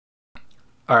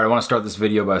All right, I want to start this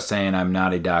video by saying I'm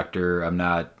not a doctor. I'm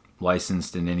not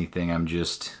licensed in anything. I'm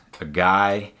just a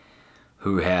guy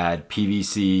who had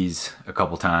PVCs a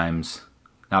couple times.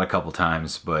 Not a couple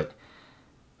times, but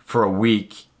for a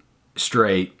week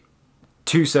straight,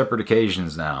 2 separate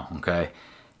occasions now, okay?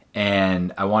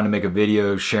 And I want to make a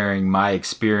video sharing my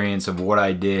experience of what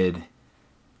I did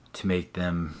to make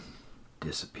them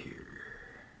disappear.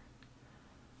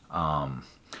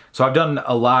 So I've done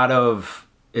a lot of,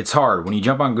 it's hard. When you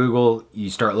jump on Google, you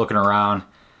start looking around,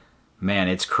 man,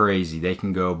 it's crazy. They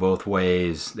can go both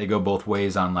ways. They go both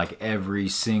ways on like every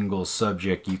single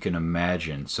subject you can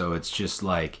imagine. So it's just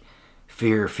like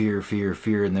fear, fear, fear,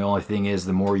 fear. And the only thing is,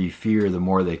 the more you fear, the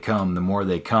more they come. The more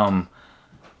they come,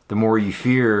 the more you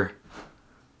fear.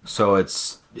 So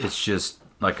it's just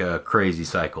like a crazy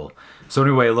cycle. So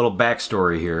anyway, a little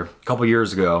backstory here. A couple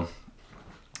years ago,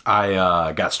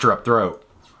 I got strep throat.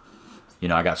 You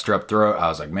know, I got strep throat. I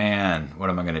was like, man, what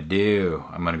am I gonna do?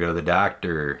 I'm gonna go to the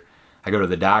doctor. I go to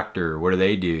the doctor. What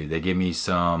do? They give me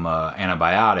some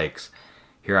antibiotics.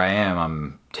 Here I am.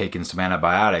 I'm taking some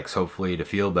antibiotics, hopefully to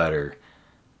feel better.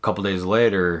 A couple days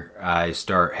later, I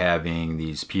start having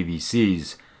these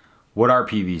PVCs. What are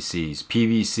PVCs?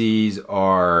 PVCs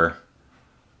are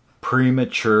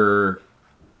premature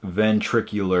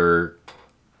ventricular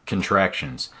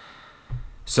contractions.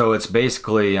 So it's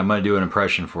basically, I'm going to do an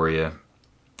impression for you.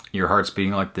 Your heart's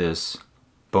beating like this.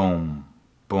 Boom,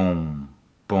 boom,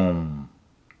 boom,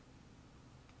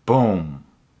 boom,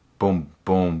 boom,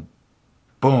 boom,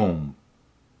 boom,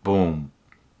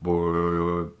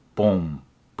 boom, boom,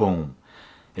 boom.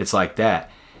 It's like that.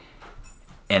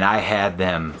 And I had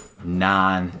them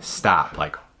non-stop,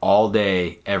 like all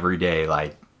day, every day,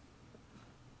 like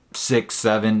 6,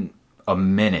 7 a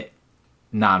minute,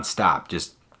 non-stop,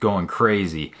 just going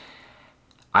crazy.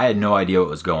 I had no idea what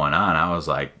was going on. I was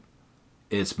like,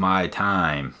 it's my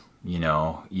time. You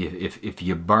know, if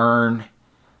you burn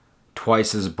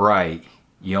twice as bright,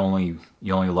 you only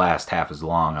last half as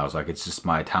long. I was like, it's just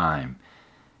my time.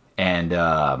 And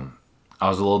I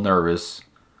was a little nervous.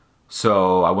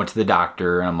 So I went to the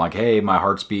doctor and I'm like, hey, my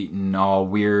heart's beating all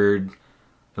weird.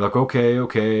 They're like, okay,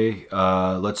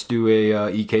 let's do a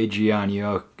EKG on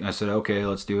you. I said, okay,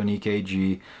 let's do an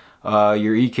EKG.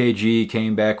 Your EKG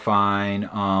came back fine.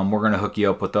 We're gonna hook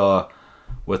you up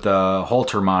with a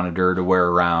Holter monitor to wear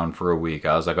around for a week.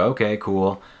 I was like, okay,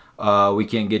 cool. We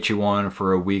can't get you one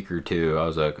for a week or 2. I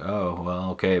was like, oh,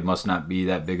 well, okay, it must not be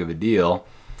that big of a deal.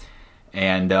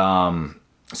 And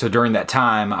so during that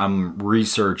time, I'm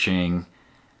researching,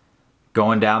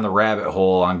 going down the rabbit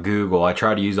hole on Google. I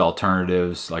try to use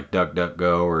alternatives like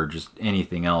DuckDuckGo or just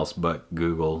anything else but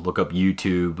Google. Look up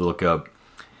YouTube, look up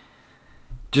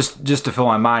just to fill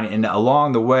my mind. And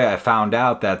along the way, I found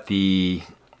out that the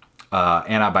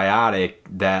antibiotic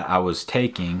that I was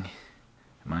taking,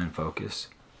 am I in focus?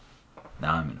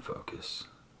 Now I'm in focus.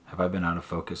 Have I been out of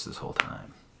focus this whole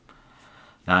time?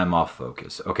 Now I'm off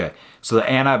focus. Okay, so the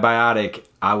antibiotic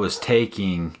I was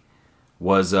taking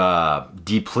was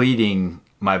depleting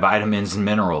my vitamins and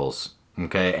minerals.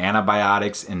 Okay,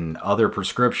 antibiotics and other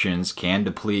prescriptions can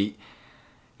deplete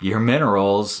your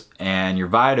minerals and your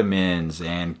vitamins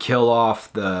and kill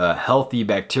off the healthy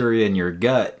bacteria in your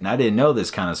gut. And I didn't know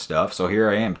this kind of stuff, so here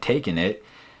I am taking it,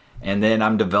 and then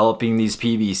I'm developing these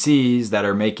PVCs that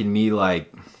are making me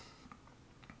like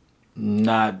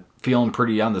not feeling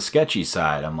pretty on the sketchy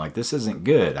side. I'm like, this isn't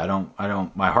good.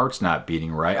 My heart's not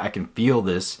beating right. I can feel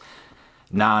this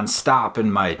non-stop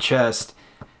in my chest,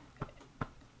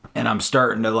 and I'm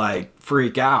starting to like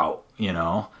freak out, you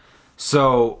know?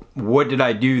 So what did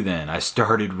I do then? I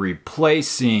started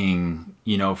replacing,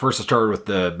 you know, first I started with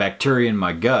the bacteria in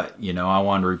my gut. You know, I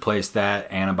wanted to replace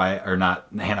that not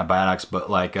antibiotics, but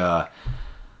like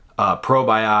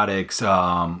probiotics.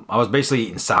 I was basically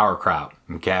eating sauerkraut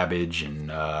and cabbage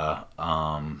and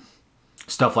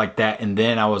stuff like that. And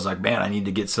then I was like, man, I need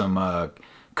to get some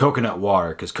coconut water,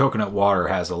 because coconut water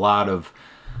has a lot of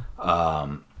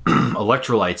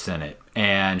electrolytes in it.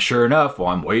 And sure enough,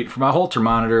 while I'm waiting for my Holter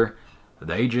monitor,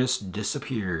 they just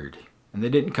disappeared. And they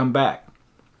didn't come back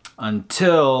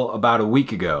until about a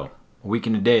week and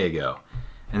a day ago.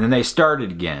 And then they started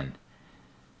again.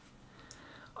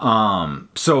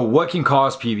 So what can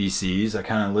cause PVCs? I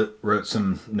kind of wrote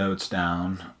some notes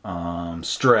down.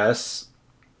 Stress,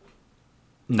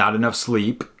 not enough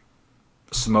sleep,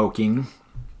 smoking,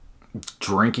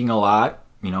 drinking a lot,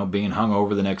 you know, being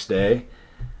hungover the next day,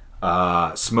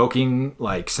 smoking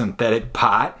like synthetic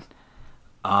pot,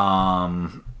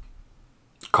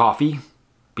 coffee,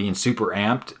 being super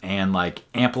amped, and like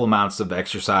ample amounts of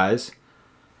exercise.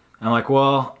 And I'm like,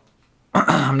 well,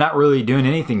 I'm not really doing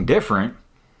anything different.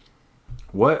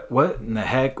 what in the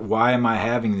heck? Why am I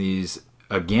having these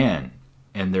again?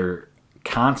 And they're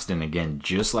constant again,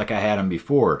 just like I had them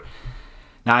before.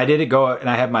 Now I did go and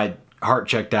I had my heart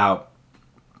checked out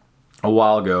a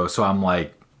while ago, so I'm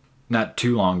like, not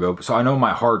too long ago, so I know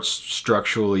my heart's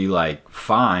structurally like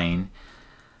fine.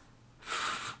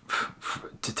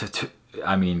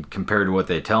 I mean, compared to what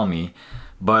they tell me,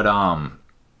 but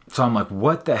so I'm like,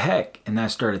 what the heck? And I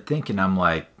started thinking, I'm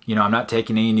like, you know, I'm not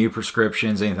taking any new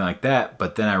prescriptions, anything like that.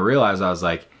 But then I realized, I was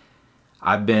like,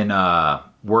 I've been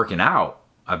working out.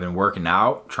 I've been working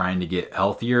out, trying to get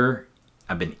healthier.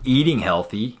 I've been eating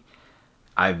healthy.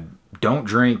 I don't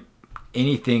drink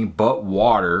anything but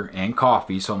water and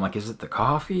coffee. So I'm like, is it the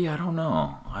coffee? I don't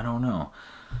know. I don't know.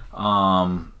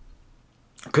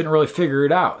 I couldn't really figure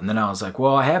it out. And then I was like,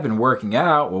 well, I have been working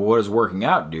out. Well, what does working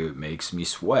out do? It makes me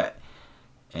sweat.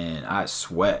 And I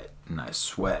sweat and I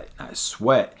sweat and I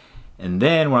sweat. And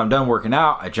then when I'm done working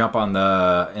out, I jump on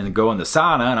and go in the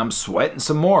sauna and I'm sweating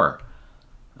some more.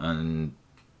 And,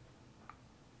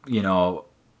 you know,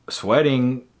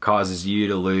 sweating causes you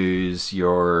to lose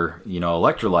your, you know,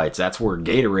 electrolytes. That's where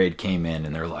Gatorade came in.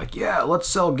 And they're like, yeah, let's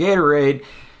sell Gatorade.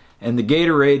 And the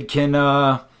Gatorade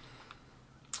can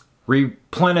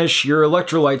replenish your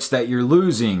electrolytes that you're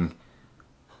losing.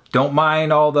 Don't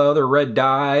mind all the other red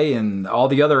dye and all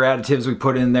the other additives we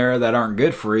put in there that aren't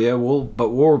good for you. But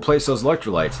we'll replace those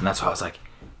electrolytes. And that's why I was like,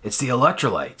 it's the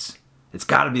electrolytes. It's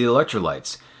got to be the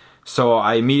electrolytes. So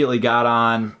I immediately got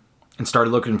on and started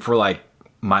looking for like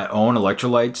my own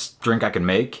electrolytes drink I could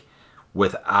make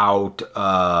without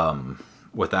all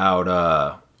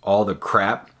the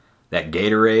crap that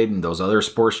Gatorade and those other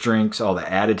sports drinks, all the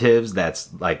additives that's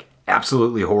like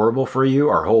absolutely horrible for you.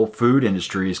 Our whole food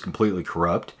industry is completely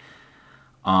corrupt.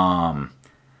 And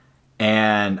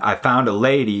I found a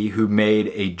lady who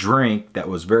made a drink that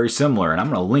was very similar, and I'm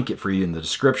going to link it for you in the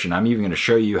description. I'm even going to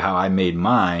show you how I made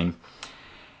mine.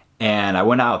 And I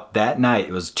went out that night,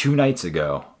 it was 2 nights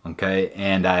ago, okay,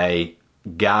 and I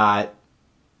got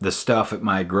the stuff at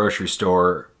my grocery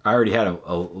store. I already had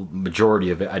a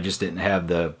majority of it. I just didn't have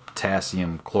the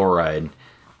potassium chloride,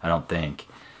 I don't think.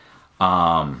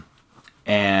 And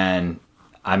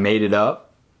I made it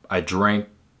up. I drank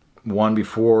one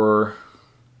before,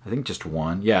 I think just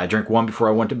one. Yeah, I drank one before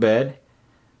I went to bed.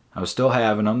 I was still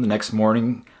having them. The next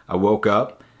morning I woke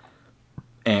up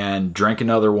and drank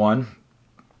another one.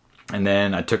 And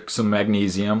then I took some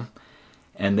magnesium.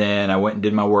 And then I went and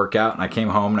did my workout. And I came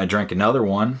home and I drank another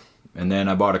one. And then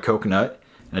I bought a coconut.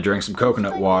 And I drank some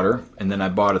coconut water. And then I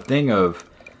bought a thing of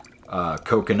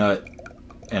coconut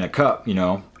in a cup, you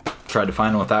know. Tried to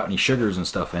find one without any sugars and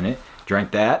stuff in it.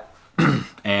 Drank that.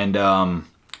 And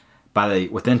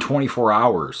within 24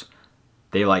 hours,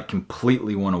 they like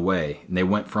completely went away. And they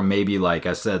went from maybe, like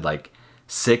I said, like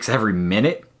 6 every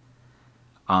minute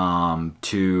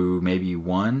to maybe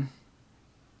 1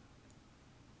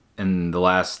 in the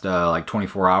last like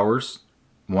 24 hours,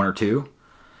 1 or 2.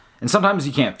 And sometimes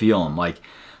you can't feel them. Like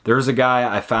there's a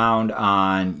guy I found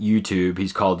on YouTube.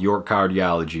 He's called York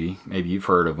Cardiology. Maybe you've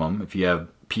heard of him. If you have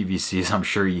PVCs, I'm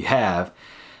sure you have.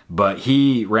 But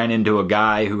he ran into a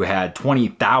guy who had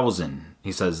 20,000.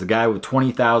 He says the guy with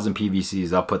 20,000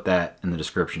 PVCs. I'll put that in the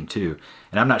description too.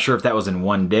 And I'm not sure if that was in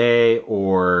 1 day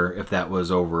or if that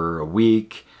was over a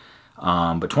week.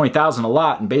 But 20,000 a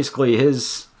lot. And basically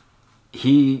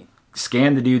he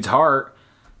scanned the dude's heart.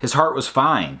 His heart was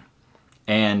fine.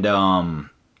 And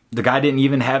the guy didn't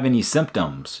even have any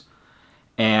symptoms.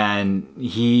 And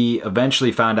he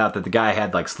eventually found out that the guy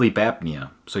had like sleep apnea.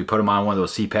 So he put him on one of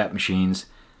those CPAP machines.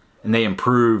 And they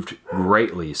improved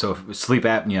greatly. So if sleep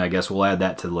apnea, I guess we'll add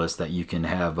that to the list, that you can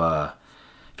have,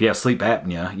 if you have sleep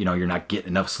apnea, you know, you're not getting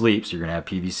enough sleep, so you're going to have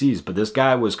PVCs. But this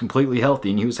guy was completely healthy,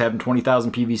 and he was having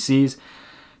 20,000 PVCs.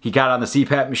 He got on the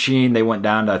CPAP machine. They went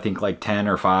down to, I think, like 10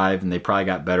 or 5, and they probably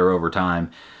got better over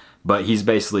time. But he's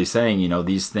basically saying, you know,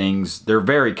 these things, they're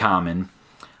very common.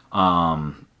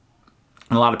 And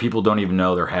a lot of people don't even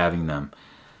know they're having them.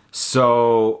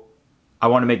 So I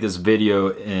want to make this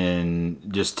video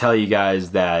and just tell you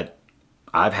guys that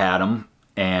I've had them,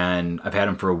 and I've had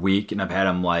them for a week, and I've had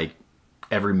them like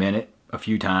every minute a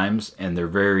few times, and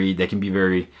they can be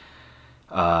very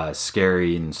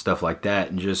scary and stuff like that.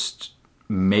 And just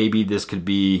maybe this could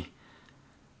be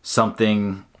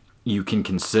something you can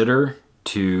consider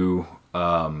to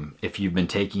if you've been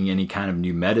taking any kind of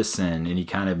new medicine, any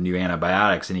kind of new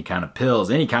antibiotics, any kind of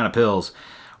pills,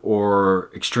 or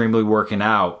extremely working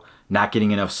out, not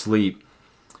getting enough sleep.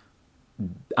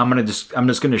 I'm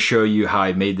just gonna show you how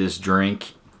I made this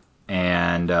drink,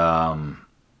 and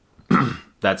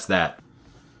that's that.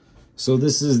 So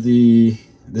this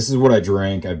is what I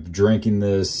drank. I've drinking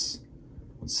this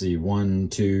let's see, 1,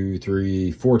 2,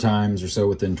 3, 4 times or so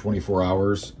within 24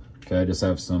 hours. Okay, I just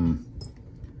have some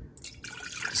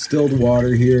distilled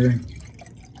water here.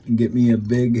 Get me a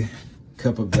big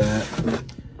cup of that.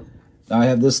 Now I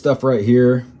have this stuff right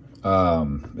here.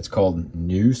 It's called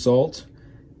new salt.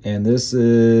 And this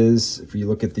is, if you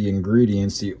look at the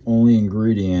ingredients, the only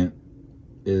ingredient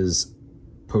is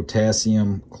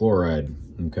potassium chloride,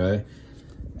 okay?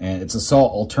 And it's a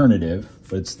salt alternative,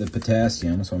 but it's the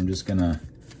potassium, so I'm just gonna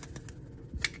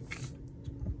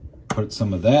put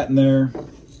some of that in there.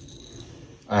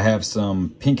 I have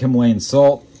some pink Himalayan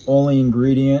salt. Only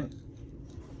ingredient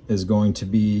is going to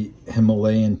be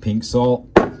Himalayan pink salt.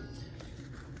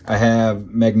 I have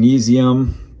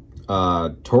magnesium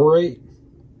taurate.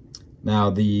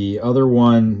 Now the other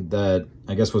one that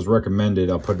I guess was recommended,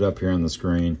 I'll put it up here on the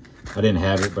screen. I didn't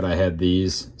have it, but I had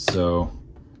these, so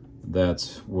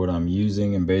that's what I'm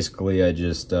using. And basically I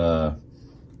just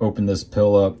open this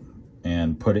pill up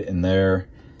and put it in there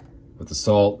with the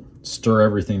salt, stir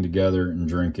everything together and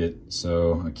drink it.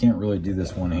 So I can't really do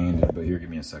this one-handed, but here, give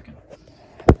me a second.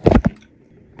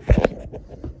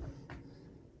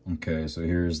 Okay, so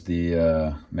here's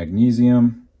the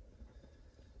magnesium.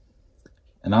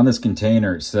 And on this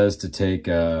container, it says to take,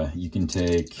 you can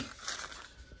take,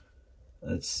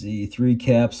 let's see, 3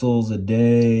 capsules a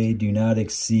day. Do not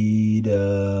exceed,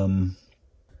 all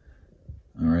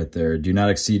right there, do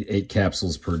not exceed 8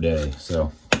 capsules per day.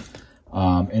 So,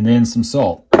 and then some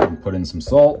salt. Put in some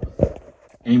salt.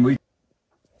 And we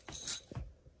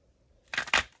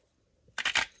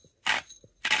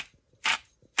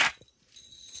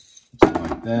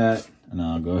like that. And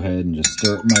I'll go ahead and just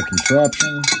stir up my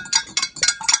contraption.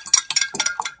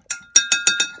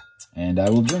 And I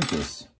will drink this.